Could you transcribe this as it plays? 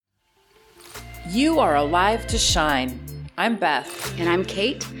You are alive to shine. I'm Beth. And I'm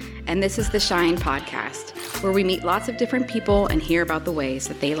Kate, and this is the Shine Podcast, where we meet lots of different people and hear about the ways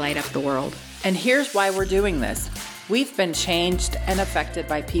that they light up the world. And here's why we're doing this. We've been changed and affected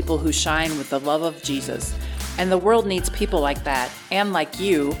by people who shine with the love of Jesus. And the world needs people like that, and like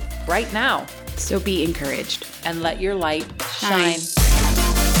you, right now. So be encouraged. And let your light shine.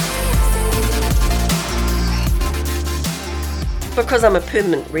 Because I'm a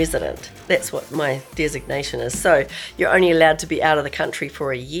permanent resident, that's what my designation is. So you're only allowed to be out of the country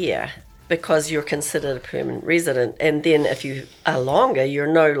for a year because you're considered a permanent resident. And then if you are longer,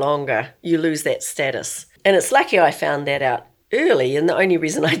 you're no longer, you lose that status. And it's lucky I found that out early. And the only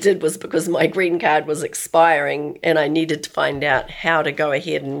reason I did was because my green card was expiring and I needed to find out how to go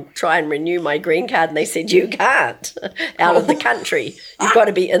ahead and try and renew my green card. And they said, you can't out of the country. You've got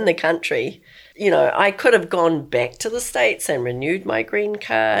to be in the country. You know, I could have gone back to the States and renewed my green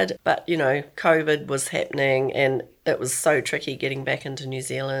card, but, you know, COVID was happening and it was so tricky getting back into New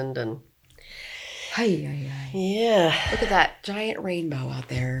Zealand. And yeah. Look at that giant rainbow out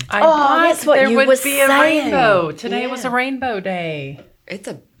there. That's what you were saying. A rainbow. Today was a rainbow day. It's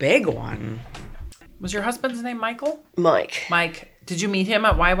a big one. Was your husband's name Michael? Mike. Mike. Did you meet him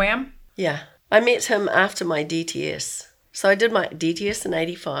at YWAM? Yeah. I met him after my DTS. So I did my DTS in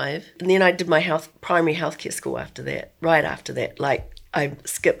 85, and then I did my primary healthcare school after that, right after that. Like, I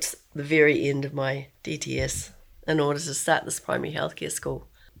skipped the very end of my DTS in order to start this primary healthcare school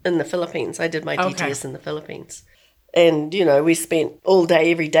in the Philippines. I did my DTS in the Philippines. And, you know, we spent all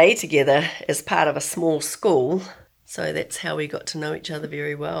day, every day together as part of a small school. So that's how we got to know each other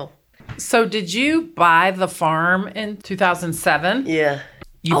very well. So did you buy the farm in 2007? Yeah.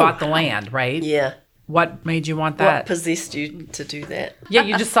 You bought the land, right? Yeah. What made you want that? What possessed you to do that? Yeah,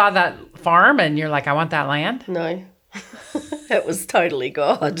 you just saw that farm and you're like, I want that land? No. It was totally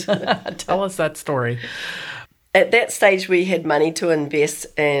God. Tell us that story. At that stage, we had money to invest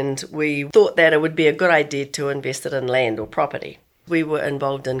and we thought that it would be a good idea to invest it in land or property. We were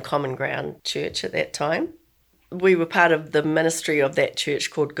involved in Common Ground Church at that time. We were part of the ministry of that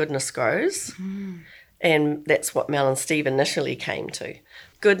church called Goodness Grows. And that's what Mel and Steve initially came to.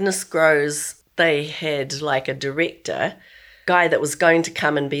 Goodness Grows, they had like a director, guy that was going to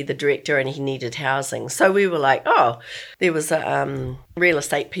come and be the director and he needed housing. So we were like, there was real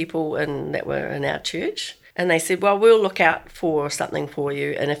estate people that were in our church. And they said, well, we'll look out for something for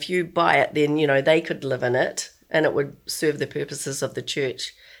you. And if you buy it, then, you know, they could live in it and it would serve the purposes of the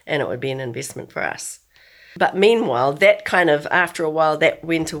church and it would be an investment for us. But meanwhile, that kind of, after a while, that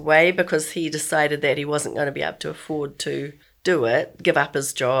went away because he decided that he wasn't going to be able to afford to do it, give up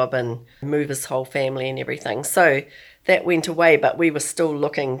his job and move his whole family and everything. So that went away, but we were still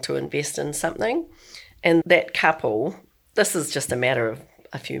looking to invest in something. And that couple, this is just a matter of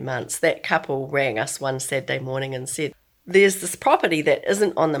a few months, that couple rang us one Saturday morning and said, there's this property that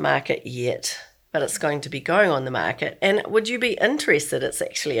isn't on the market yet, but it's going to be going on the market. And would you be interested? It's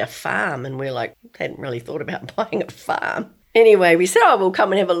actually a farm. And we're like, hadn't really thought about buying a farm. Anyway, we said, we'll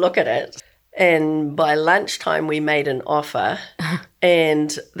come and have a look at it. And by lunchtime, we made an offer.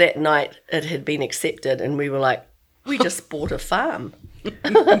 And that night, it had been accepted. And we were like, we just bought a farm.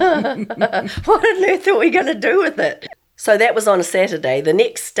 What on earth are we going to do with it? So that was on a Saturday. The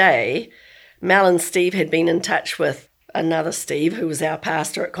next day, Mel and Steve had been in touch with another Steve, who was our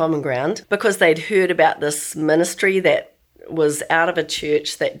pastor at Common Ground, because they'd heard about this ministry that was out of a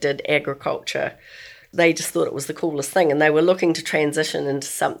church that did agriculture. They just thought it was the coolest thing. And they were looking to transition into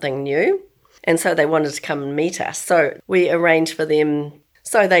something new. And so they wanted to come and meet us. So we arranged for them.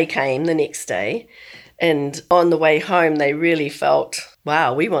 So they came the next day. And on the way home, they really felt,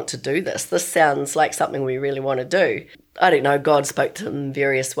 wow, we want to do this. This sounds like something we really want to do. I don't know, God spoke to them in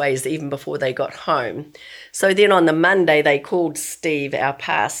various ways even before they got home. So then on the Monday, they called Steve, our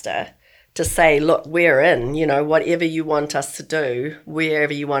pastor, to say, look, we're in, you know, whatever you want us to do,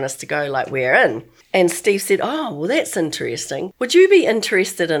 wherever you want us to go, like we're in. And Steve said, well, that's interesting. Would you be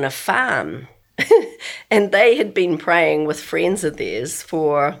interested in a farm? And they had been praying with friends of theirs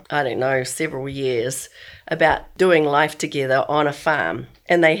for, I don't know, several years about doing life together on a farm.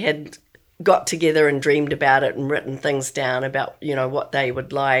 And they had got together and dreamed about it and written things down about, you know, what they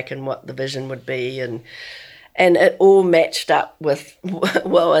would like and what the vision would be. And it all matched up with,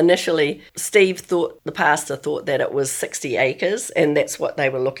 well, initially, the pastor thought that it was 60 acres, and that's what they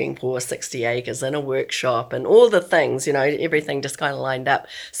were looking for, 60 acres and a workshop and all the things, you know, everything just kind of lined up.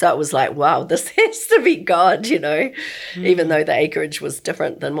 So it was like, wow, this has to be God, you know, even though the acreage was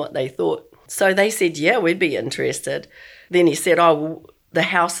different than what they thought. So they said, yeah, we'd be interested. Then he said, the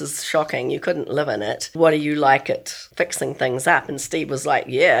house is shocking. You couldn't live in it. What do you like at fixing things up? And Steve was like,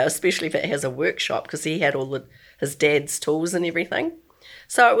 yeah, especially if it has a workshop, because he had all his dad's tools and everything.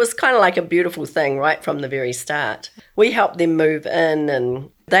 So it was kind of like a beautiful thing right from the very start. We helped them move in, and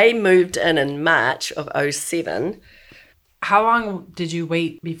they moved in March of 2007. How long did you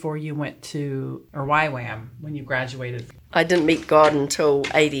wait before you went to, or YWAM, when you graduated? I didn't meet God until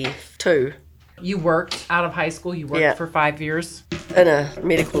 82. You worked out of high school? You worked for 5 years? In a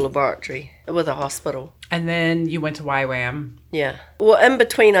medical laboratory with a hospital. And then you went to YWAM? Yeah. Well, in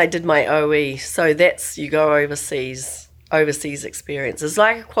between I did my OE, so that's, you go overseas experience. It's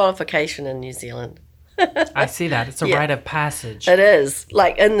like a qualification in New Zealand. I see that. It's a rite of passage. It is.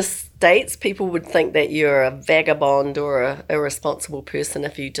 Like in the States, people would think that you're a vagabond or a irresponsible person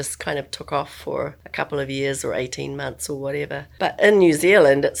if you just kind of took off for a couple of years or 18 months or whatever. But in New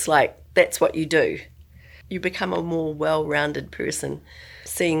Zealand, it's like, that's what you do. You become a more well-rounded person,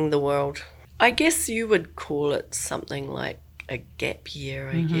 seeing the world. I guess you would call it something like a gap year,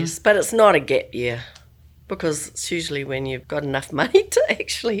 I guess. But it's not a gap year, because it's usually when you've got enough money to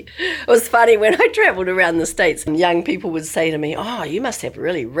actually... It was funny, when I travelled around the States, and young people would say to me, oh, you must have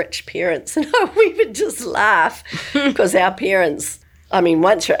really rich parents. And we would just laugh, because our parents... I mean,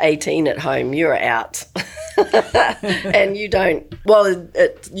 once you're 18 at home, you're out. And you don't... Well,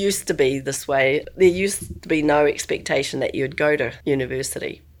 it used to be this way. There used to be no expectation that you'd go to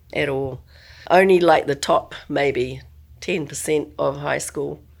university at all. Only like the top, maybe 10% of high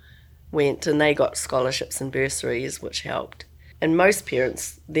school went, and they got scholarships and bursaries, which helped. And most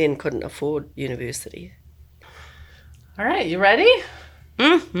parents then couldn't afford university. All right, you ready?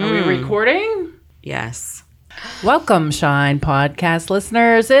 Mm-hmm. Are we recording? Yes. Welcome, Shine Podcast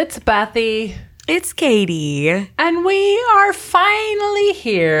listeners. It's Bethy. It's Katie. And we are finally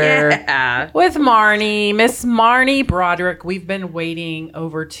here with Marnie, Miss Marnie Broderick. We've been waiting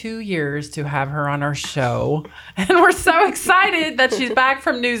over 2 years to have her on our show. And we're so excited that she's back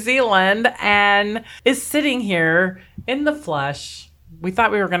from New Zealand and is sitting here in the flesh. We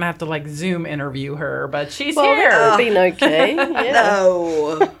thought we were going to have to like Zoom interview her, but she's here. That would be okay.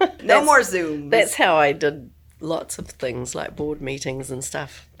 Yeah. No more Zoom. That's how I did lots of things like board meetings and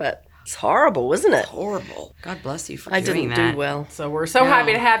stuff. But it's horrible, isn't it? Horrible. God bless you for I doing that. didn't do well. So we're so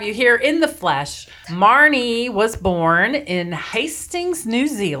happy to have you here in the flesh. Marnie was born in Hastings, New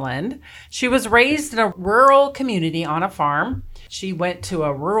Zealand. She was raised in a rural community on a farm. She went to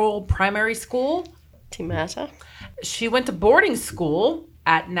a rural primary school. Timata. She went to boarding school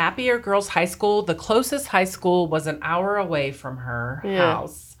at Napier Girls High School. The closest high school was an hour away from her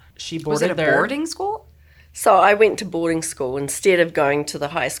house. She boarded Was it a there. boarding school? So I went to boarding school instead of going to the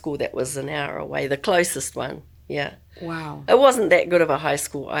high school that was an hour away, the closest one. Yeah. Wow. It wasn't that good of a high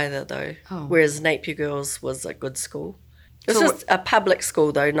school either, though, Oh. whereas Napier Girls was a good school. It was So just a public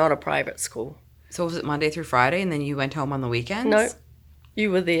school, though, not a private school. So was it Monday through Friday, and then you went home on the weekends? No,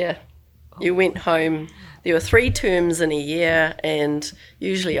 you were there. You went home. There were 3 terms in a year, and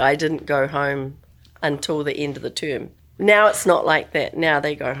usually I didn't go home until the end of the term. Now it's not like that. Now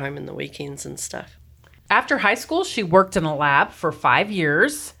they go home in the weekends and stuff. After high school, she worked in a lab for 5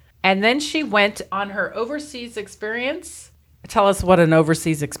 years, and then she went on her overseas experience. Tell us what an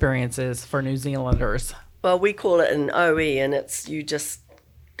overseas experience is for New Zealanders. Well, we call it an OE, and it's you just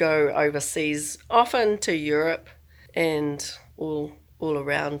go overseas, often to Europe and all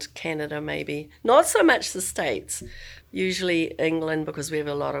around Canada maybe. Not so much the States, usually England, because we have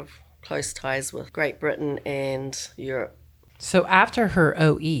a lot of close ties with Great Britain and Europe. So after her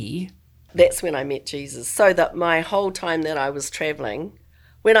OE... That's when I met Jesus. So that my whole time that I was traveling,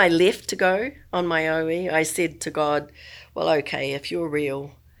 when I left to go on my OE, I said to God, well, okay, if you're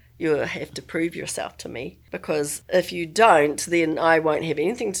real, you have to prove yourself to me, because if you don't, then I won't have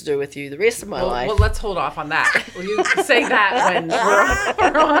anything to do with you the rest of my life. Well, let's hold off on that. Will you say that when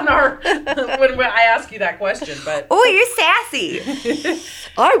we're on our when I ask you that question? But Oh, you're sassy.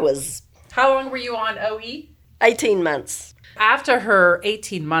 I was how long were you on OE? 18 months. After her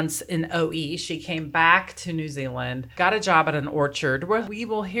 18 months in OE, she came back to New Zealand, got a job at an orchard. We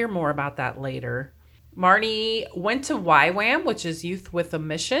will hear more about that later. Marnie went to YWAM, which is Youth with a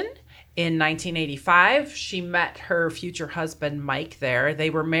Mission, in 1985. She met her future husband, Mike, there. They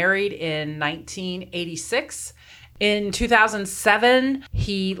were married in 1986. In 2007,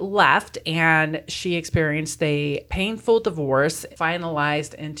 he left and she experienced a painful divorce,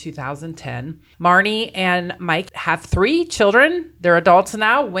 finalized in 2010. Marnie and Mike have 3 children. They're adults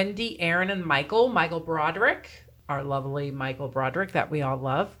now, Wendy, Aaron, and Michael. Michael Broderick, our lovely Michael Broderick that we all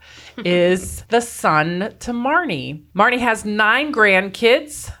love, is the son to Marnie. Marnie has 9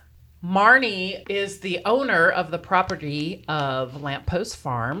 grandkids. Marnie is the owner of the property of Lamppost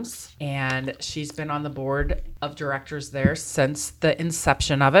Farms, and she's been on the board of directors there since the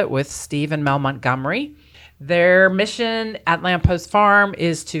inception of it with Steve and Mel Montgomery. Their mission at Lamppost Farm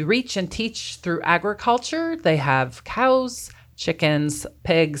is to reach and teach through agriculture. They have cows, chickens,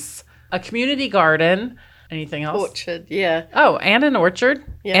 pigs, a community garden. Anything else? Orchard, yeah. Oh, and an orchard.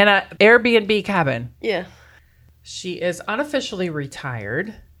 Yeah. And an Airbnb cabin. Yeah. She is unofficially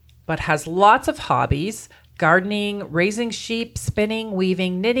retired, but has lots of hobbies: gardening, raising sheep, spinning,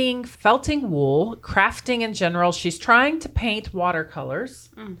 weaving, knitting, felting wool, crafting in general. She's trying to paint watercolors,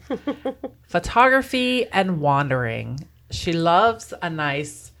 photography, and wandering. She loves a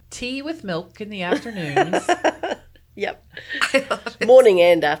nice tea with milk in the afternoons. Yep. Morning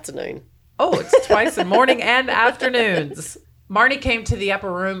and afternoon. Oh, it's twice in morning and afternoons. Marnie came to the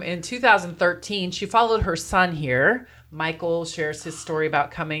Upper Room in 2013. She followed her son here. Michael shares his story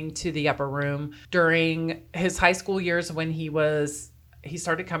about coming to the Upper Room during his high school years when he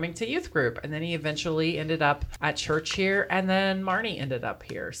started coming to youth group, and then he eventually ended up at church here, and then Marnie ended up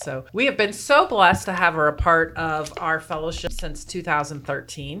here. So we have been so blessed to have her a part of our fellowship since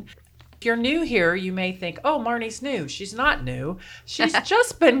 2013. If you're new here, you may think, oh, Marnie's new. She's not new. She's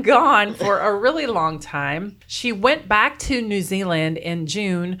just been gone for a really long time. She went back to New Zealand in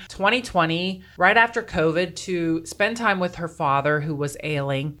June 2020, right after COVID, to spend time with her father, who was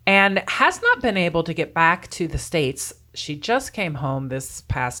ailing, and has not been able to get back to the States. She just came home this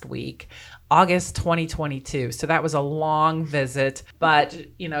past week, August 2022. So that was a long visit, but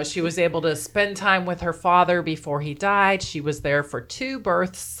she was able to spend time with her father before he died. She was there for 2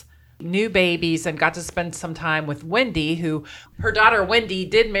 births, new babies, and got to spend some time with Wendy, who her daughter Wendy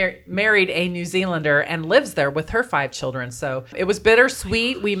did married a New Zealander and lives there with her 5 children. So it was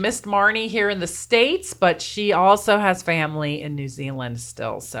bittersweet. We missed Marnie here in the States, but she also has family in New Zealand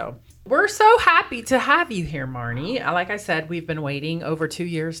still. So we're so happy to have you here, Marnie. Like I said, we've been waiting over 2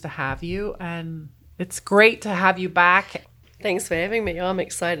 years to have you, and it's great to have you back. Thanks for having me. I'm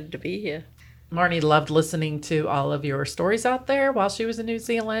excited to be here. Marnie loved listening to all of your stories out there while she was in New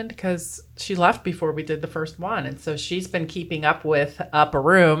Zealand, because she left before we did the first one. And so she's been keeping up with Upper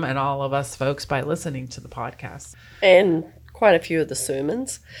Room and all of us folks by listening to the podcast. And quite a few of the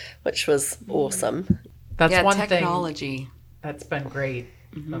sermons, which was awesome. That's one technology. thing that's been great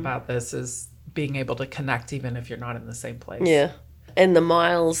about this, is being able to connect even if you're not in the same place. Yeah. And the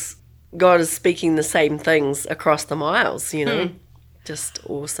miles, God is speaking the same things across the miles, Just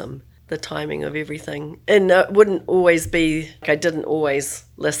awesome. The timing of everything. And it wouldn't always be, I didn't always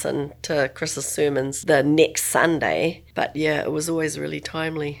listen to Chris's sermons the next Sunday, but yeah, it was always really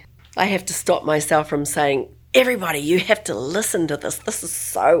timely. I have to stop myself from saying, everybody, you have to listen to this. This is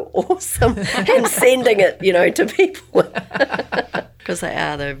so awesome. And sending it, to people. Because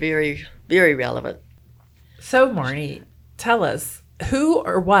they're very, very relevant. So Marnie, tell us, who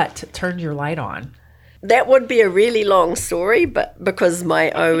or what turned your light on? That would be a really long story, but because my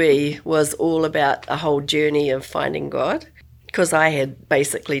OE was all about a whole journey of finding God, because I had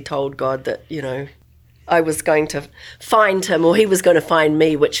basically told God that, I was going to find him, or he was going to find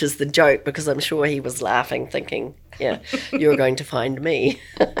me, which is the joke, because I'm sure he was laughing, thinking, yeah, you're going to find me.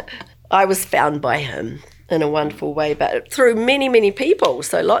 I was found by him in a wonderful way, but through many, many people,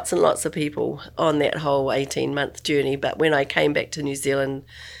 so lots and lots of people on that whole 18-month journey. But when I came back to New Zealand,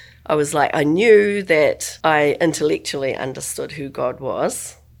 I was like, I knew that I intellectually understood who God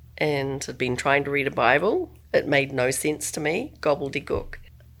was and had been trying to read a Bible. It made no sense to me, gobbledygook.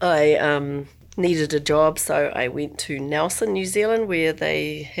 I needed a job, so I went to Nelson, New Zealand, where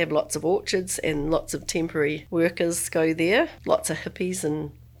they have lots of orchards and lots of temporary workers go there, lots of hippies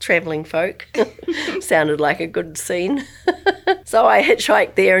and travelling folk. Sounded like a good scene. So I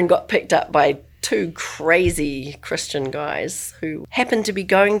hitchhiked there and got picked up by 2 crazy Christian guys who happened to be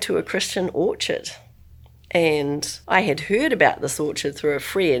going to a Christian orchard. And I had heard about this orchard through a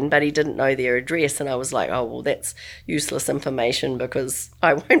friend, but he didn't know their address. And I was like, oh, well, that's useless information because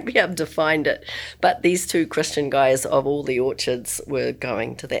I won't be able to find it. But these 2 Christian guys of all the orchards were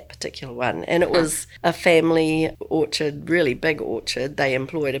going to that particular one. And it was a family orchard, really big orchard. They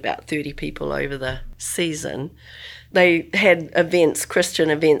employed about 30 people over the season. They had events, Christian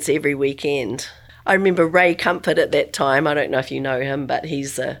events, every weekend. I remember Ray Comfort at that time. I don't know if you know him, but he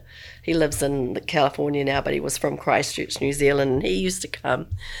lives in California now, but he was from Christchurch, New Zealand, and he used to come.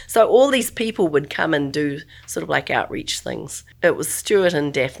 So all these people would come and do sort of like outreach things. It was Stuart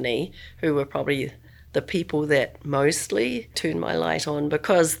and Daphne who were probably the people that mostly turned my light on,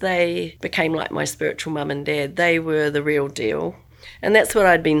 because they became like my spiritual mum and dad. They were the real deal. And that's what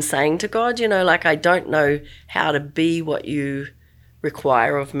I'd been saying to God, like, I don't know how to be what you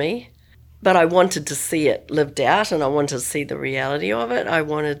require of me. But I wanted to see it lived out, and I wanted to see the reality of it. I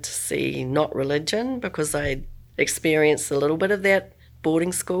wanted to see not religion, because I experienced a little bit of that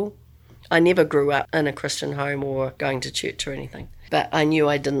boarding school. I never grew up in a Christian home or going to church or anything. But I knew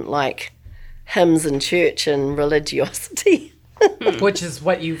I didn't like hymns and church and religiosity. Which is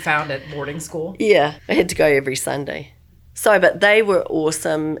what you found at boarding school? Yeah, I had to go every Sunday. So, but they were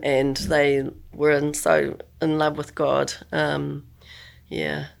awesome, and they were so in love with God.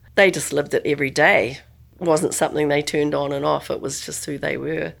 Yeah, they just lived it every day. It wasn't something they turned on and off. It was just who they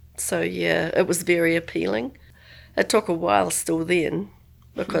were. So, yeah, it was very appealing. It took a while still then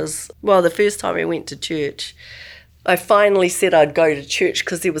because, well, the first time I went to church, I finally said I'd go to church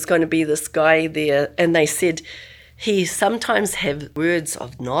because there was going to be this guy there, and they said he sometimes have words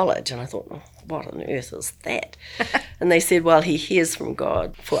of knowledge. And I thought, oh, what on earth is that? And they said, well, he hears from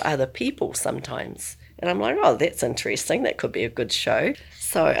God for other people sometimes. And I'm like, oh, that's interesting. That could be a good show.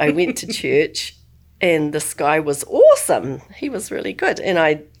 So I went to church, and this guy was awesome. He was really good. And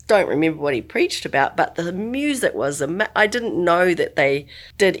I don't remember what he preached about, but the music was I didn't know that they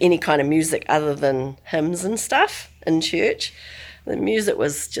did any kind of music other than hymns and stuff in church. The music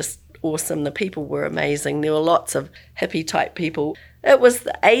was just awesome. The people were amazing. There were lots of hippie type people. It was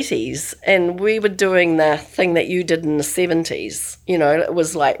the 80s, and we were doing the thing that you did in the 70s. You know, it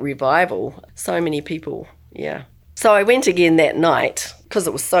was like revival. So many people, yeah. So I went again that night because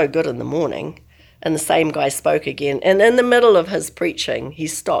it was so good in the morning, and the same guy spoke again. And in the middle of his preaching, he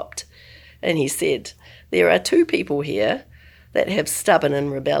stopped and he said, there are 2 people here that have stubborn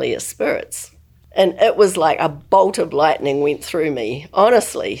and rebellious spirits. And it was like a bolt of lightning went through me.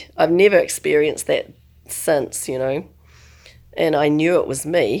 Honestly, I've never experienced that since, you know. And I knew it was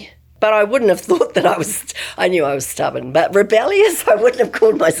me. But I wouldn't have thought that I knew I was stubborn. But rebellious, I wouldn't have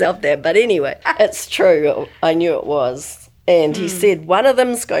called myself that. But anyway, it's true. I knew it was. And he said one of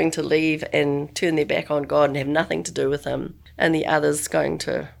them's going to leave and turn their back on God and have nothing to do with him. And the other's going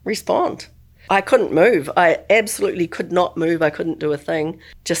to respond. I couldn't move. I absolutely could not move. I couldn't do a thing.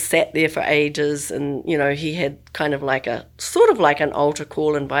 Just sat there for ages. And, you know, he had kind of like sort of like an altar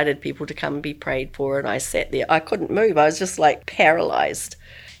call, invited people to come and be prayed for. And I sat there. I couldn't move. I was just like paralyzed.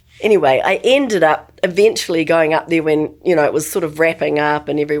 Anyway, I ended up eventually going up there when, you know, it was sort of wrapping up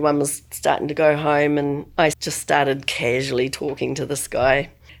and everyone was starting to go home. And I just started casually talking to this guy.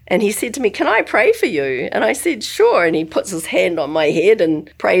 And he said to me, can I pray for you? And I said, sure. And he puts his hand on my head and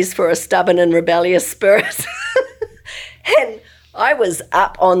prays for a stubborn and rebellious spirit. And I was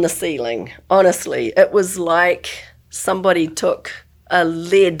up on the ceiling, honestly. It was like somebody took a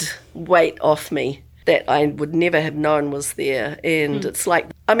lead weight off me that I would never have known was there. And it's like,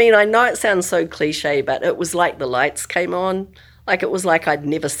 I mean, I know it sounds so cliche, but it was like the lights came on. Like it was like I'd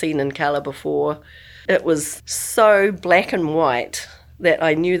never seen in colour before. It was so black and white that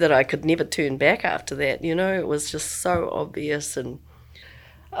I knew that I could never turn back after that, you know. It was just so obvious. And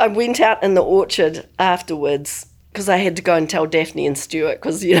I went out in the orchard afterwards because I had to go and tell Daphne and Stuart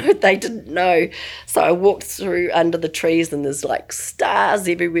because, you know, they didn't know. So I walked through under the trees and there's like stars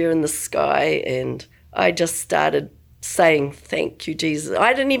everywhere in the sky, and I just started saying, thank you, Jesus.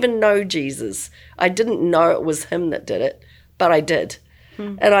 I didn't even know Jesus. I didn't know it was him that did it, but I did.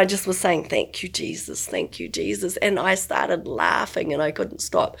 And I just was saying, thank you, Jesus, thank you, Jesus. And I started laughing and I couldn't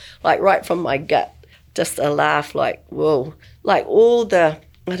stop, like right from my gut, just a laugh like, whoa, like all the,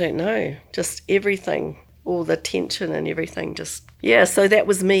 I don't know, just everything, all the tension and everything just, yeah, so that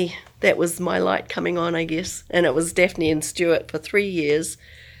was me. That was my light coming on, I guess. And it was Daphne and Stuart for 3 years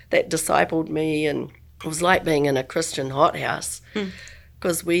that discipled me, and it was like being in a Christian hothouse.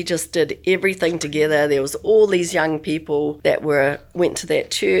 Because we just did everything together. There was all these young people that went to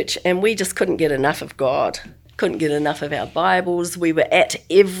that church, and we just couldn't get enough of God, couldn't get enough of our Bibles. We were at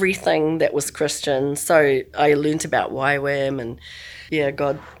everything that was Christian. So I learnt about YWAM, and yeah,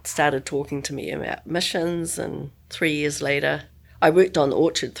 God started talking to me about missions. And 3 years later, I worked on the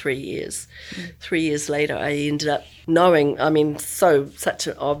orchard 3 years. 3 years later, I ended up knowing, I mean, such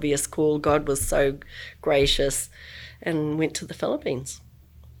an obvious call. God was so gracious, and went to the Philippines.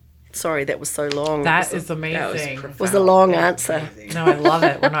 Sorry, that was so long. That is amazing. It was a long answer. No, I love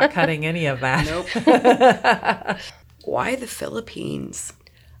it. We're not cutting any of that. Nope. Why the Philippines?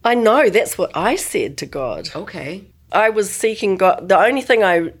 I know, that's what I said to God. Okay. I was seeking God. The only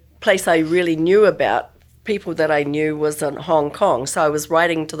place I really knew about, people that I knew, was in Hong Kong. So I was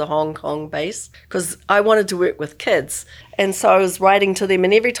writing to the Hong Kong base because I wanted to work with kids. And so I was writing to them,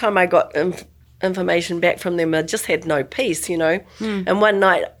 and every time I got information back from them, I just had no peace, you know. And one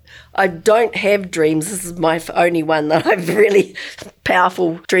night, I don't have dreams. This is my only one that I've really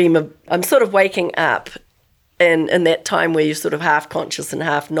powerful dream of. I'm sort of waking up and in that time where you're sort of half conscious and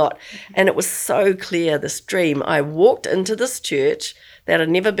half not. And it was so clear, this dream. I walked into this church that I'd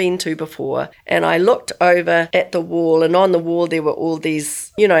never been to before, and I looked over at the wall, and on the wall there were all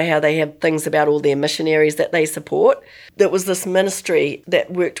these, you know how they have things about all their missionaries that they support. There was this ministry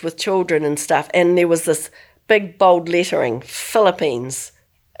that worked with children and stuff, and there was this big bold lettering, Philippines.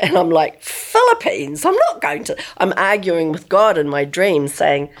 And I'm like, Philippines? I'm arguing with God in my dreams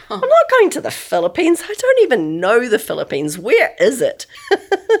saying, I'm not going to the Philippines. I don't even know the Philippines. Where is it?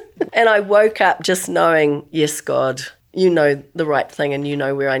 And I woke up just knowing, yes, God, you know the right thing and you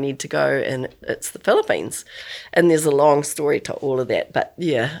know where I need to go, and it's the Philippines. And there's a long story to all of that. But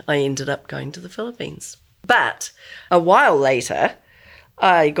yeah, I ended up going to the Philippines. But a while later,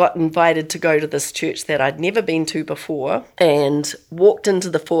 I got invited to go to this church that I'd never been to before, and walked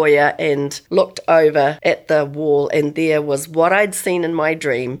into the foyer and looked over at the wall, and there was what I'd seen in my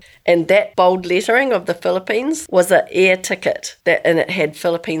dream. And that bold lettering of the Philippines was an air ticket, and it had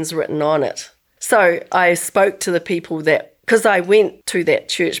Philippines written on it. So I spoke to the people because I went to that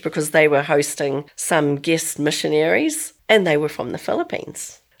church because they were hosting some guest missionaries, and they were from the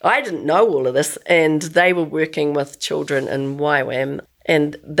Philippines. I didn't know all of this, and they were working with children in YWAM,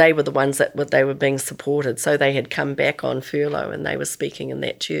 and they were the ones that they were being supported. So they had come back on furlough, and they were speaking in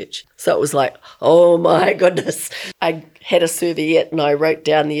that church. So it was like, oh my goodness. I had a serviette, and I wrote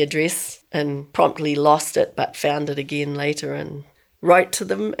down the address and promptly lost it, but found it again later and wrote to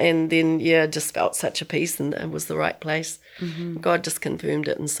them, and then, just felt such a peace, and it was the right place. Mm-hmm. God just confirmed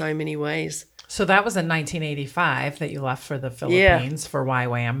it in so many ways. So that was in 1985 that you left for the Philippines for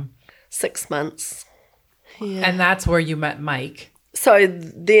YWAM. 6 months. Yeah. And that's where you met Mike. So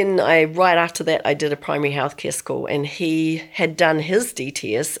then right after that, I did a primary healthcare school, and he had done his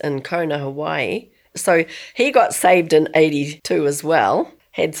DTS in Kona, Hawaii. So he got saved in 82 as well,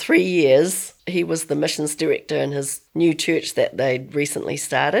 had 3 years. He was the missions director in his new church that they'd recently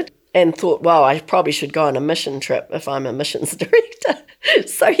started, and thought, well, I probably should go on a mission trip if I'm a missions director.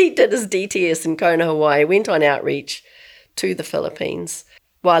 So he did his DTS in Kona, Hawaii, went on outreach to the Philippines.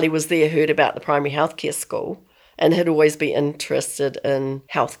 While he was there, heard about the primary healthcare school and had always been interested in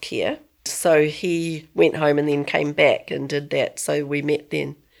healthcare. So he went home and then came back and did that. So we met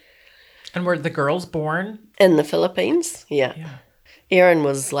then. And were the girls born? In the Philippines, yeah. Erin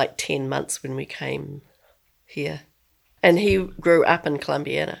was like 10 months when we came here. And he grew up in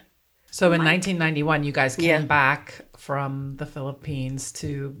Columbiana. So in 1991, you guys came back from the Philippines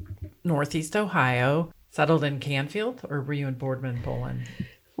to Northeast Ohio, settled in Canfield, or were you in Boardman, Poland?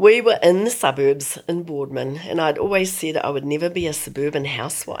 We were in the suburbs in Boardman, and I'd always said I would never be a suburban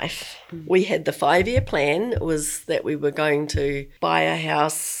housewife. We had the 5-year plan, was that we were going to buy a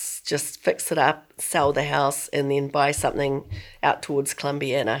house, just fix it up, sell the house, and then buy something out towards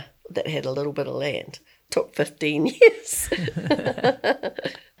Columbiana that had a little bit of land. Took 15 years.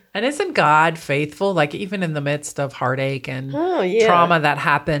 And isn't God faithful? Like even in the midst of heartache and yeah. trauma that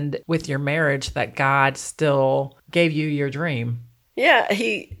happened with your marriage, that God still gave you your dream. Yeah,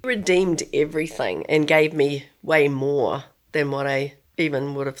 he redeemed everything and gave me way more than what I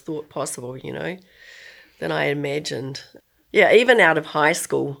even would have thought possible, than I imagined. Yeah, even out of high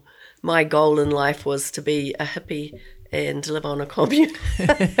school, my goal in life was to be a hippie and live on a commune.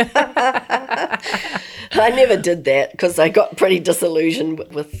 I never did that because I got pretty disillusioned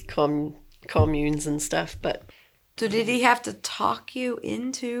with communes and stuff. But so did he have to talk you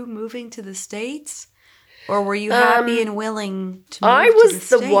into moving to the States? Or were you happy and willing to move I to was the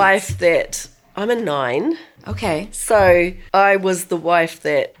the States? wife that... I'm a 9. Okay. So I was the wife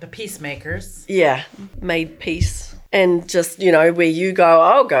that... The peacemakers. Yeah, made peace. And just, where you go,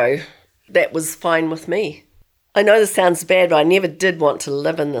 I'll go. That was fine with me. I know this sounds bad, but I never did want to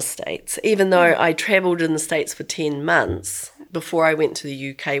live in the States, even though I travelled in the States for 10 months before I went to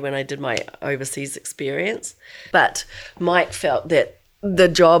the UK when I did my overseas experience. But Mike felt that the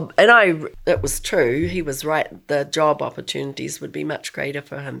job, and it was true, he was right, the job opportunities would be much greater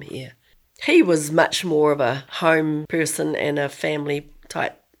for him here. He was much more of a home person and a family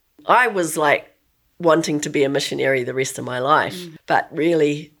type. I was like wanting to be a missionary the rest of my life, but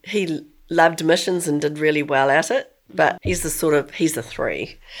really he loved missions and did really well at it, but he's a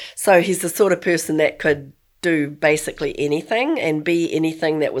 3. So he's the sort of person that could do basically anything and be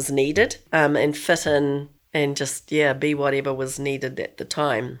anything that was needed, and fit in and just, be whatever was needed at the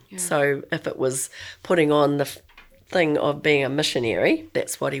time. Yeah. So if it was putting on the thing of being a missionary,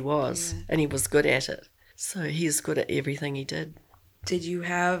 that's what he was, and he was good at it. So he's good at everything he did. Did you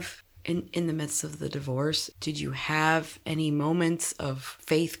have... In the midst of the divorce, did you have any moments of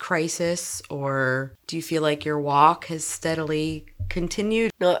faith crisis, or do you feel like your walk has steadily continued?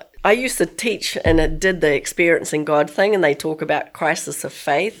 No, I used to teach and it did the experiencing God thing, and they talk about crisis of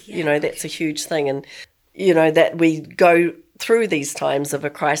faith. That's a huge thing. And, that we go through these times of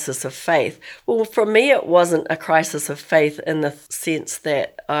a crisis of faith. Well, for me, it wasn't a crisis of faith in the sense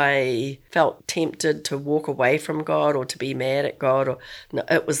that I felt tempted to walk away from God or to be mad at God. No,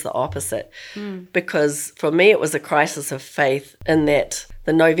 it was the opposite. Because for me, it was a crisis of faith in that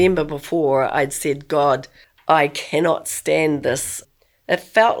the November before, I'd said, God, I cannot stand this. It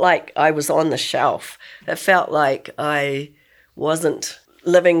felt like I was on the shelf. It felt like I wasn't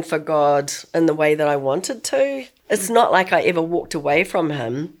living for God in the way that I wanted to. It's not like I ever walked away from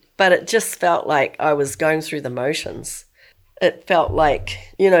him, but it just felt like I was going through the motions. It felt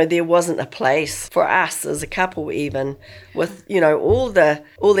like, there wasn't a place for us as a couple even with, all the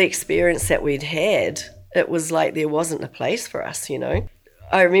experience that we'd had. It was like there wasn't a place for us,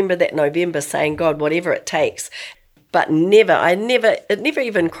 I remember that November saying, God, whatever it takes. But it never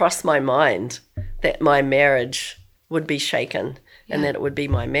even crossed my mind that my marriage would be shaken and that it would be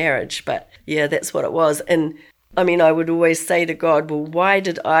my marriage. But yeah, that's what it was. And I would always say to God, well, why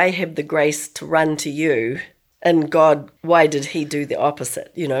did I have the grace to run to you? And God, why did he do the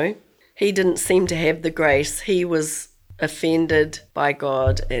opposite, He didn't seem to have the grace. He was offended by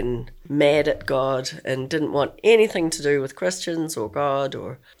God and mad at God and didn't want anything to do with Christians or God.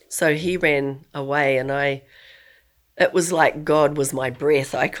 So he ran away, and it was like God was my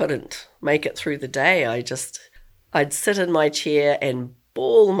breath. I couldn't make it through the day. I'd sit in my chair and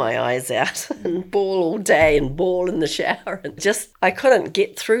bawl my eyes out and bawl all day and bawl in the shower. And I couldn't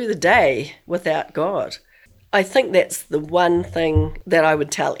get through the day without God. I think that's the one thing that I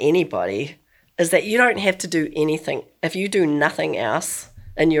would tell anybody is that you don't have to do anything. If you do nothing else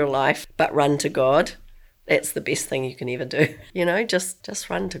in your life but run to God, that's the best thing you can ever do. Just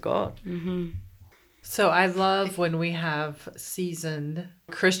run to God. Mm-hmm. So I love when we have seasoned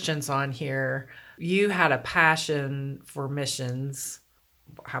Christians on here. You had a passion for missions.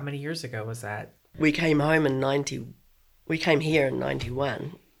 How many years ago was that? We came home in 90. We came here in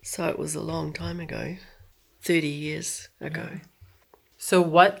 91. So it was a long time ago, 30 years ago. So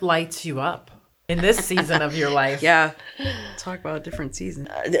what lights you up in this season of your life? Yeah. Talk about a different season.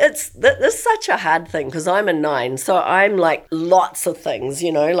 It's such a hard thing because I'm a 9. So I'm like lots of things,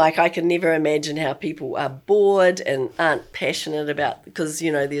 like I can never imagine how people are bored and aren't passionate about, because,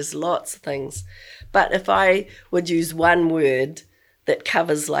 there's lots of things. But if I would use one word that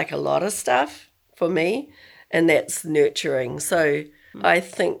covers like a lot of stuff for me, and that's nurturing. So I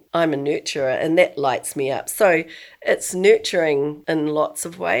think I'm a nurturer, and that lights me up. So it's nurturing in lots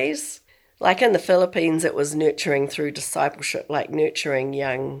of ways. Like in the Philippines, it was nurturing through discipleship, like nurturing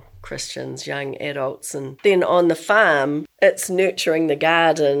young Christians, young adults. And then on the farm, it's nurturing the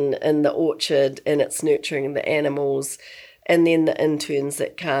garden and the orchard, and it's nurturing the animals. And then the interns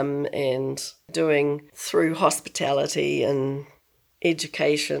that come and doing through hospitality and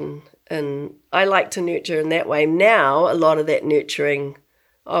education. And I like to nurture in that way. Now, a lot of that nurturing,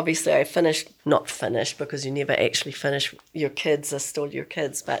 obviously not finished because you never actually finish. Your kids are still your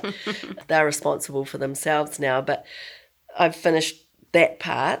kids, but they're responsible for themselves now. But I've finished that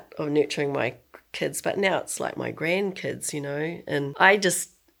part of nurturing my kids, but now it's like my grandkids, and I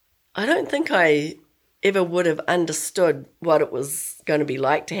don't think I ever would have understood what it was going to be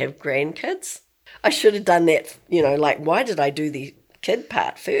like to have grandkids. I should have done that, like, why did I do the kid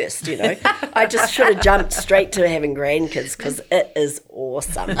part first, I just should have jumped straight to having grandkids because it is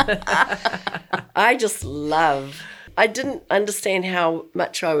awesome. I didn't understand how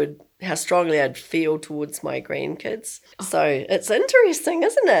strongly I'd feel towards my grandkids. So it's interesting,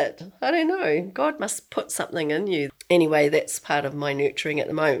 isn't it? I don't know. God must put something in you. Anyway, that's part of my nurturing at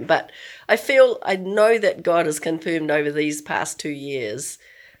the moment. But I know that God has confirmed over these past 2 years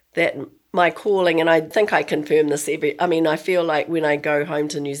that my calling, and I think I confirm this I feel like when I go home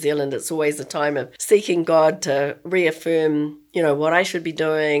to New Zealand, it's always a time of seeking God to reaffirm, what I should be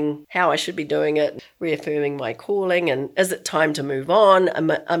doing, how I should be doing it, reaffirming my calling, and is it time to move on?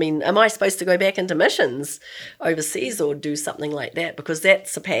 Am I supposed to go back into missions overseas or do something like that? Because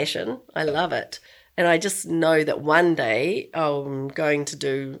that's a passion. I love it. And I just know that one day I'm going to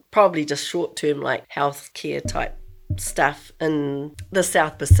do probably just short-term, like healthcare type stuff in the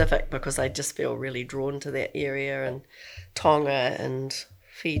South Pacific, because I just feel really drawn to that area, and Tonga and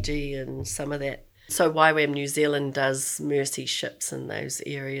Fiji and some of that. So YWAM New Zealand does mercy ships in those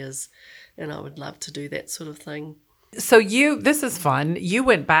areas, and I would love to do that sort of thing. So this is fun. You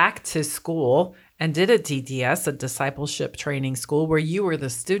went back to school and did a DDS, a discipleship training school, where you were the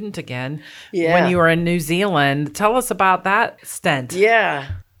student again when you were in New Zealand. Tell us about that stint.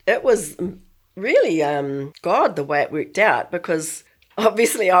 Yeah, it was really God the way it worked out, because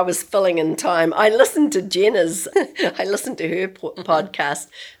obviously I was filling in time. I listened to Jenna's, I listened to her podcast,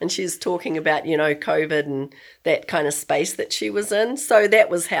 and she's talking about, COVID and that kind of space that she was in. So that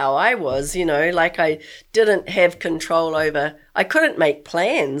was how I was, like I didn't have control over, I couldn't make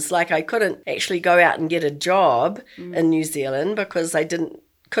plans. Like I couldn't actually go out and get a job in New Zealand because I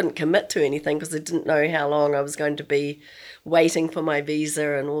couldn't commit to anything because I didn't know how long I was going to be waiting for my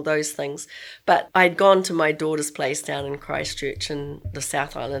visa and all those things. But I'd gone to my daughter's place down in Christchurch in the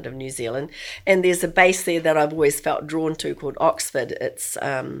South Island of New Zealand, and there's a base there that I've always felt drawn to called Oxford. It's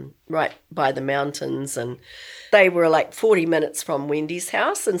right by the mountains, and they were like 40 minutes from Wendy's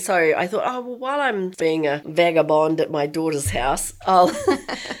house. And so I thought, while I'm being a vagabond at my daughter's house, I'll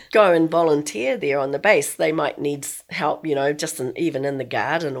go and volunteer there on the base. They might need help, even in the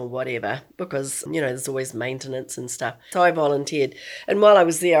garden or whatever, because, there's always maintenance and stuff. So I volunteered. And while I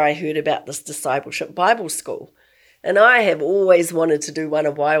was there, I heard about this discipleship Bible school. And I have always wanted to do one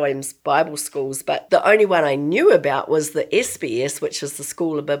of YWAM's Bible schools, but the only one I knew about was the SBS, which is the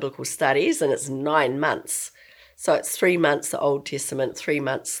School of Biblical Studies, and it's 9 months. So it's 3 months the Old Testament, 3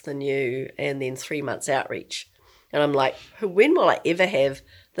 months the New, and then 3 months outreach. And I'm like, when will I ever have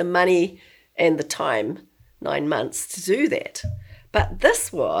the money and the time, 9 months, to do that? But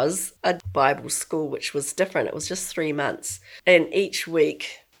this was a Bible school which was different. It was just 3 months. And each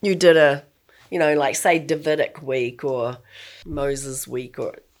week you did like say Davidic week or Moses week,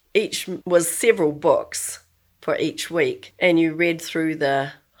 or each was several books for each week. And you read through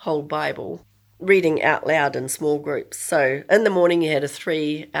the whole Bible, reading out loud in small groups. So in the morning you had a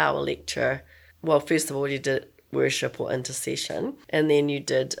 3-hour lecture. Well, first of all you did worship or intercession, and then you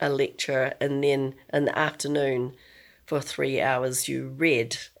did a lecture, and then in the afternoon for 3 hours you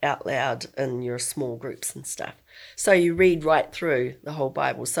read out loud in your small groups and stuff. So you read right through the whole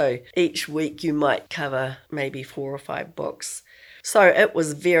Bible. So each week you might cover maybe 4 or 5 books. So it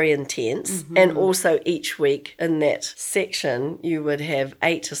was very intense. Mm-hmm. And also each week in that section you would have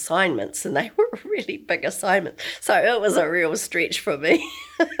 8 assignments, and they were really big assignments. So it was a real stretch for me.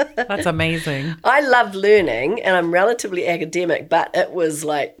 That's amazing. I love learning, and I'm relatively academic, but it was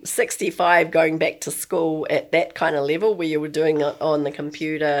like 65 going back to school at that kind of level where you were doing it on the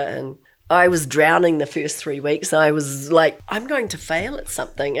computer. And I was drowning the first 3 weeks. I was like, I'm going to fail at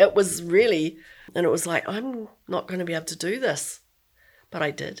something. It was really, and it was like, I'm not going to be able to do this. But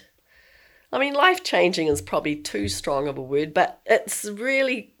I did. I mean, life-changing is probably too strong of a word, but it's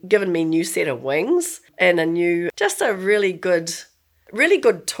really given me a new set of wings and just a really good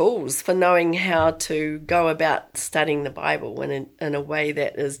tools for knowing how to go about studying the Bible in a way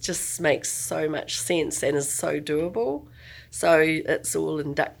that just makes so much sense and is so doable. So it's all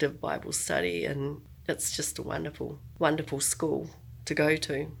inductive Bible study, and it's just a wonderful, wonderful school to go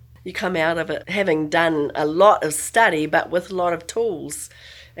to. You come out of it having done a lot of study, but with a lot of tools,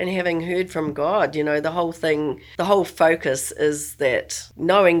 and having heard from God. The whole focus is that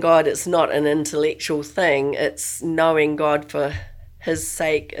knowing God, it's not an intellectual thing. It's knowing God for his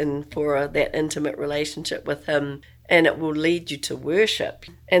sake and for that intimate relationship with him, and it will lead you to worship.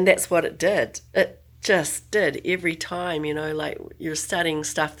 And that's what it did. It just did every time, like you're studying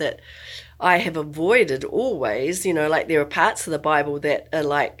stuff that I have avoided always, like there are parts of the Bible that are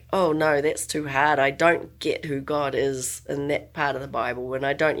like, oh no, that's too hard. I don't get who God is in that part of the Bible, and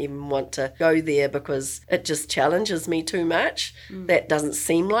I don't even want to go there because it just challenges me too much. That doesn't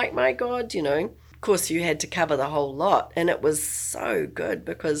seem like my God, Of course, you had to cover the whole lot, and it was so good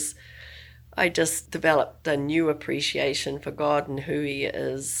because I just developed a new appreciation for God and who he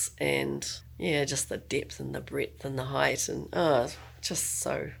is, and just the depth and the breadth and the height, and just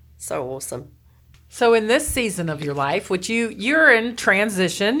so awesome. So in this season of your life, which you're in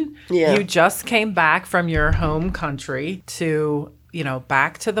transition, Yeah. You just came back from your home country to,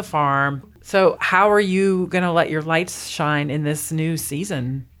 back to the farm. So how are you going to let your lights shine in this new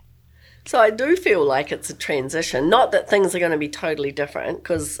season? So I do feel like it's a transition. Not that things are going to be totally different,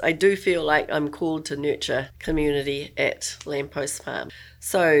 because I do feel like I'm called to nurture community at Lamppost Farm.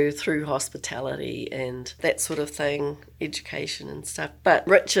 So through hospitality and that sort of thing, education and stuff. But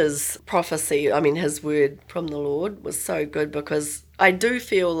Rich's prophecy, his word from the Lord was so good, because I do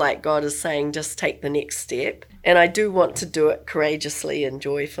feel like God is saying just take the next step. And I do want to do it courageously and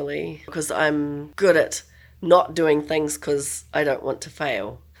joyfully, because I'm good at not doing things because I don't want to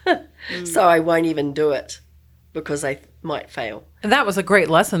fail. So I won't even do it because I might fail. And that was a great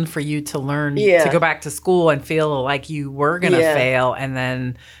lesson for you to learn, to go back to school and feel like you were going to fail, and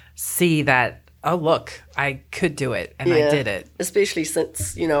then see that, oh, look, I could do it, and I did it. Especially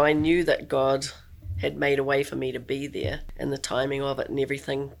since, I knew that God had made a way for me to be there, and the timing of it and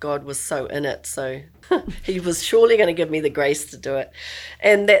everything. God was so in it, so he was surely going to give me the grace to do it.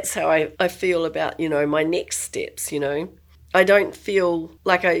 And that's how I feel about, my next steps, I don't feel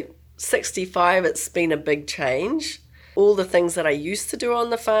like 65, it's been a big change. All the things that I used to do on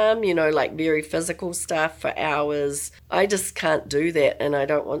the farm, like very physical stuff for hours, I just can't do that, and I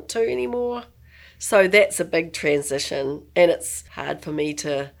don't want to anymore. So that's a big transition, and it's hard for me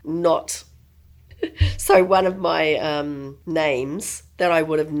to not. So one of my names that I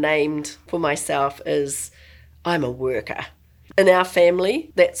would have named for myself is I'm a worker. In our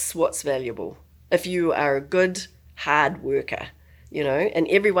family, that's what's valuable. If you are a good, hard worker, and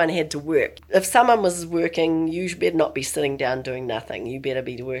everyone had to work. If someone was working, you better not be sitting down doing nothing. You better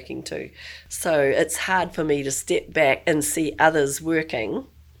be working too. So it's hard for me to step back and see others working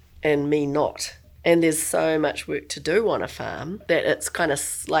and me not. And there's so much work to do on a farm that it's kind of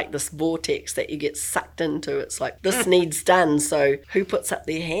like this vortex that you get sucked into. It's like, this needs done, so who puts up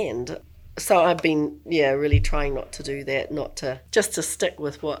their hand? So I've been, really trying not to do that, just to stick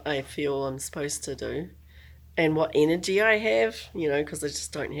with what I feel I'm supposed to do and what energy I have, because I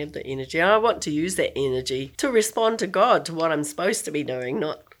just don't have the energy. I want to use that energy to respond to God, to what I'm supposed to be doing,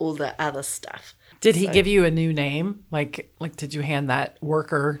 not all the other stuff. Did he give you a new name? Like did you hand that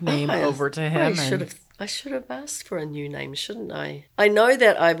worker name over to him? I should have asked for a new name, shouldn't I? I know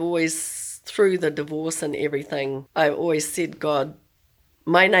that I've always, through the divorce and everything, I've always said, God,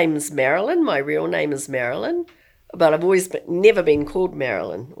 my name is Marilyn, my real name is Marilyn, but I've never been called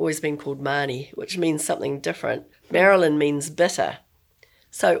Marilyn, always been called Marnie, which means something different. Marilyn means bitter.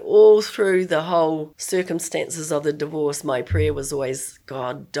 So all through the whole circumstances of the divorce, my prayer was always,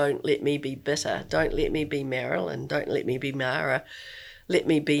 God, don't let me be bitter. Don't let me be Marilyn. Don't let me be Mara. Let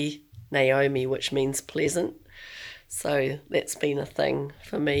me be Naomi, which means pleasant. So that's been a thing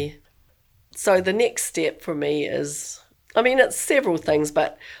for me. So the next step for me is, it's several things,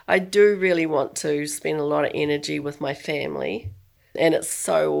 but I do really want to spend a lot of energy with my family. And it's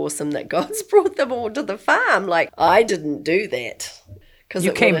so awesome that God's brought them all to the farm. Like, I didn't do that.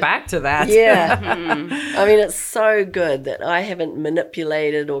 You came back to that. Yeah. It's so good that I haven't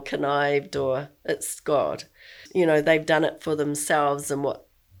manipulated or connived, or it's God. They've done it for themselves and what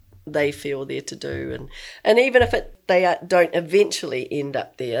they feel they're to do. And even if they don't eventually end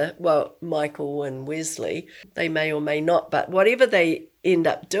up there, well, Michael and Wesley, they may or may not, but whatever they end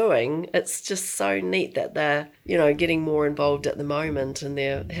up doing, it's just so neat that they're, getting more involved at the moment, and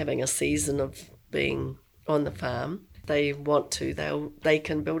they're having a season of being on the farm. They want to, they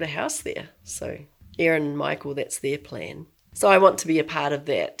can build a house there. So Erin and Michael, that's their plan. So I want to be a part of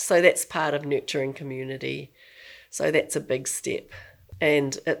that. So that's part of nurturing community. So that's a big step.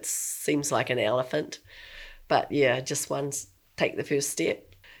 And it seems like an elephant. But just take the first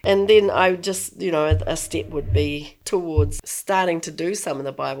step. And then I just, a step would be towards starting to do some of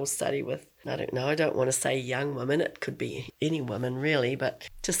the Bible study with, I don't want to say young women. It could be any woman really, but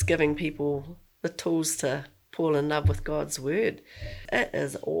just giving people the tools to fall in love with God's word. It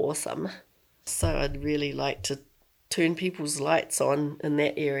is awesome. So I'd really like to turn people's lights on in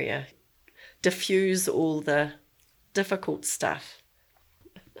that area, diffuse all the difficult stuff.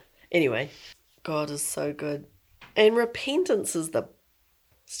 Anyway, God is so good. And repentance is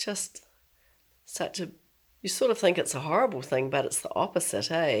it's just such you sort of think it's a horrible thing, but it's the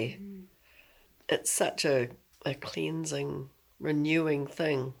opposite, eh? It's such a cleansing, renewing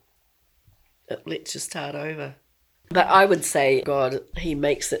thing. It lets you start over. But I would say God, he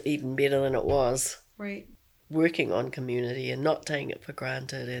makes it even better than it was. Right. Working on community and not taking it for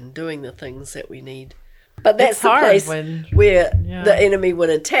granted and doing the things that we need. But that's it's the place where yeah. the enemy would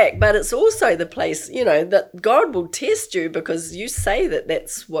attack. But it's also the place, that God will test you because you say that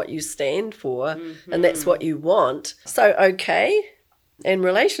that's what you stand for and that's what you want. So, okay. And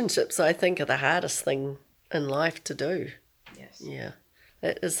relationships, I think, are the hardest thing in life to do. Yes. Yeah.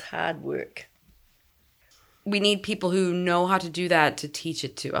 It is hard work. We need people who know how to do that to teach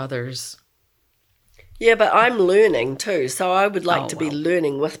it to others. Yeah, but I'm learning too, so I would like to be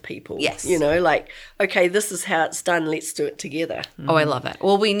learning with people. Yes. Okay, this is how it's done, let's do it together. Oh, I love that.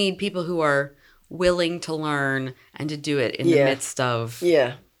 Well, we need people who are willing to learn and to do it in the midst of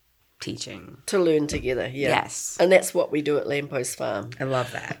teaching. To learn together, yeah. Yes. And that's what we do at Lamppost Farm. I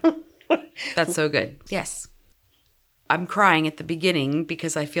love that. That's so good. Yes. I'm crying at the beginning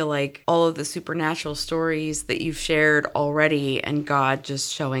because I feel like all of the supernatural stories that you've shared already and God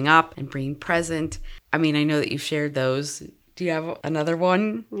just showing up and being present. I know that you've shared those. Do you have another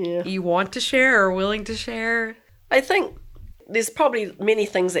one you want to share or willing to share? I think there's probably many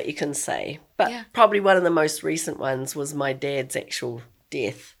things that you can say, but probably one of the most recent ones was my dad's actual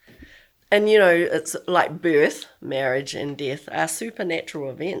death. And, you know, it's like birth, marriage, and death are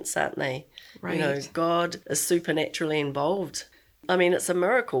supernatural events, aren't they? Right. You know, God is supernaturally involved. I mean, it's a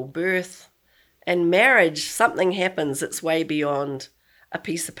miracle. Birth and marriage, something happens. It's way beyond a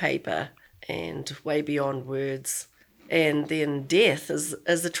piece of paper and way beyond words. And then death is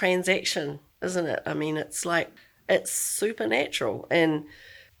a transaction, isn't it? I mean, it's like, it's supernatural. And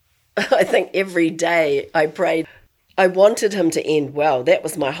I think every day I prayed, I wanted him to end well. That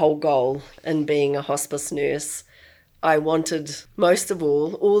was my whole goal in being a hospice nurse. I wanted, most of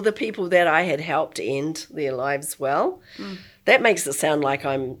all the people that I had helped end their lives well. That makes it sound like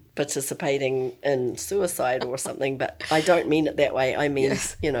I'm participating in suicide or something, but I don't mean it that way. I mean,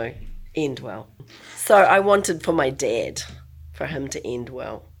 you know, end well. So I wanted for my dad, for him to end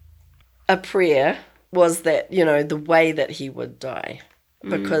well. A prayer was that, you know, the way that he would die.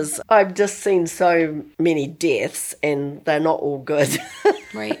 Because I've just seen so many deaths and they're not all good.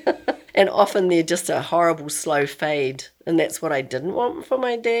 Right. And often they're just a horrible slow fade. And that's what I didn't want for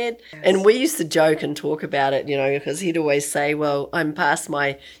my dad. Yes. And we used to joke and talk about it, you know, because he'd always say, well, I'm past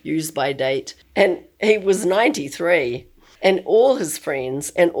my use-by date. And he was 93. And all his friends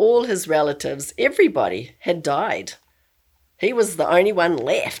and all his relatives, everybody had died. He was the only one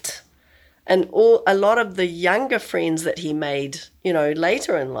left. And a lot of the younger friends that he made, you know,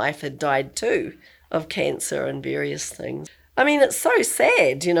 later in life had died too of cancer and various things. I mean, it's so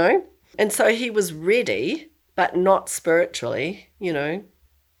sad, you know. And so he was ready, but not spiritually, you know.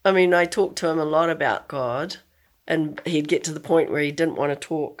 I mean, I talked to him a lot about God, and he'd get to the point where he didn't want to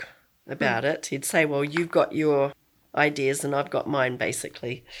talk about it. He'd say, well, you've got your ideas and I've got mine,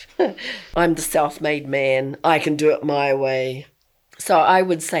 basically. I'm the self-made man. I can do it my way. So I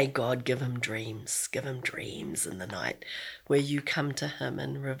would say, God, give him dreams in the night where you come to him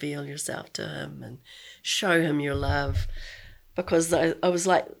and reveal yourself to him and show him your love. Because I was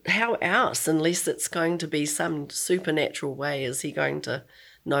like, how else, unless it's going to be some supernatural way, is he going to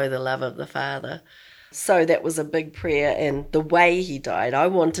know the love of the Father? So that was a big prayer. And the way he died, I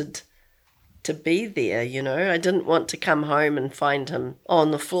wanted to be there, you know. I didn't want to come home and find him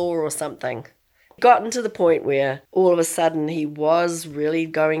on the floor or something. Gotten to the point where all of a sudden he was really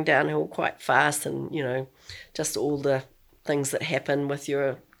going downhill quite fast, and, you know, just all the things that happen with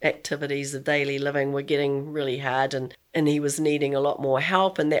your activities of daily living were getting really hard, and he was needing a lot more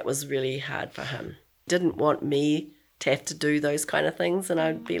help, and that was really hard for him. Didn't want me to have to do those kind of things, and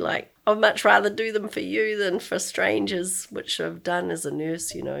I'd be like, I'd much rather do them for you than for strangers, which I've done as a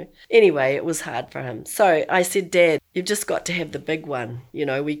nurse, you know. Anyway, it was hard for him. So I said, Dad, you've just got to have the big one. You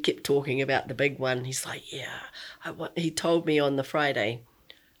know, we kept talking about the big one. He's like, yeah. He told me on the Friday,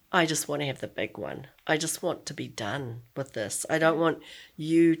 I just want to have the big one. I just want to be done with this. I don't want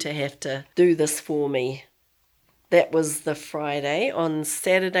you to have to do this for me. That was the Friday. On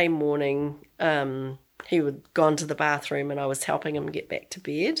Saturday morning, he had gone to the bathroom and I was helping him get back to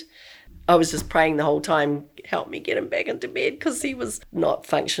bed. I was just praying the whole time, help me get him back into bed, because he was not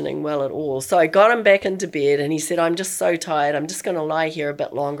functioning well at all. So I got him back into bed and he said, I'm just so tired. I'm just going to lie here a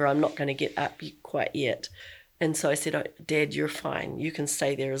bit longer. I'm not going to get up quite yet. And so I said, oh, Dad, you're fine. You can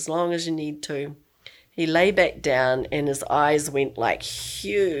stay there as long as you need to. He lay back down and his eyes went like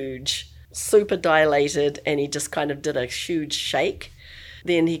huge, super dilated, and he just kind of did a huge shake.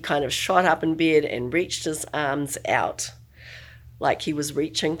 Then he kind of shot up in bed and reached his arms out like he was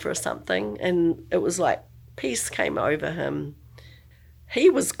reaching for something. And it was like peace came over him. He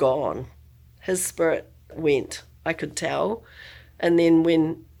was gone. His spirit went, I could tell. And then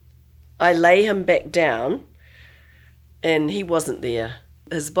when I lay him back down and he wasn't there,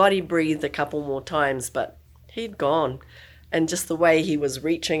 his body breathed a couple more times, but he'd gone. And just the way he was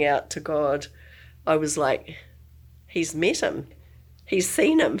reaching out to God, I was like, he's met him. He's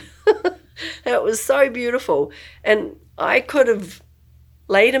seen him. It was so beautiful. And I could have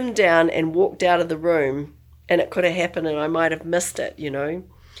laid him down and walked out of the room, and it could have happened and I might have missed it, you know.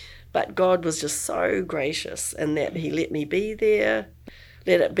 But God was just so gracious in that he let me be there,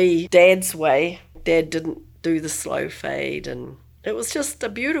 let it be Dad's way. Dad didn't do the slow fade, and it was just a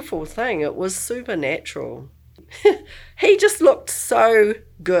beautiful thing. It was supernatural. He just looked so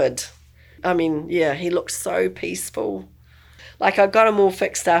good. I mean, yeah, he looked so peaceful. Like, I got him all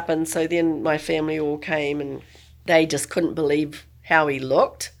fixed up, and so then my family all came and they just couldn't believe how he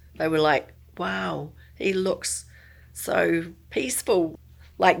looked. They were like, wow, he looks so peaceful.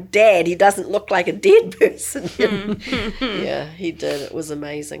 Like Dad, he doesn't look like a dead person. Yeah, he did. It was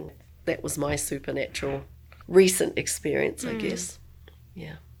amazing. That was my supernatural recent experience, I guess.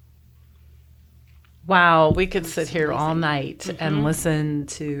 Yeah. Wow, we could sit here all night and listen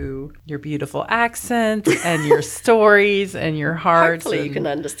to your beautiful accent and your stories and your hearts. Hopefully you can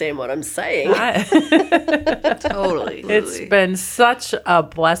understand what I'm saying. Totally. It's been such a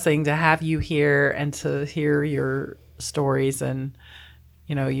blessing to have you here and to hear your stories. And,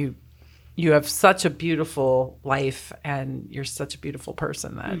 you know, you have such a beautiful life and you're such a beautiful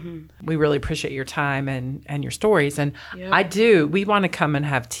person that we really appreciate your time and your stories. And we want to come and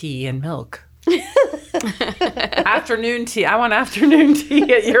have tea and milk. Afternoon tea. I want afternoon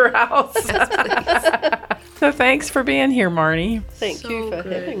tea at your house. So thanks for being here, Marnie. Thank you for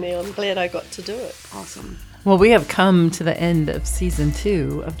having me. I'm glad I got to do it. Awesome. Well, we have come to the end of season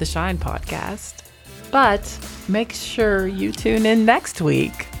 2 of the Shine podcast, but make sure you tune in next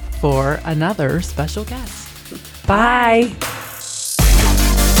week for another special guest. Bye.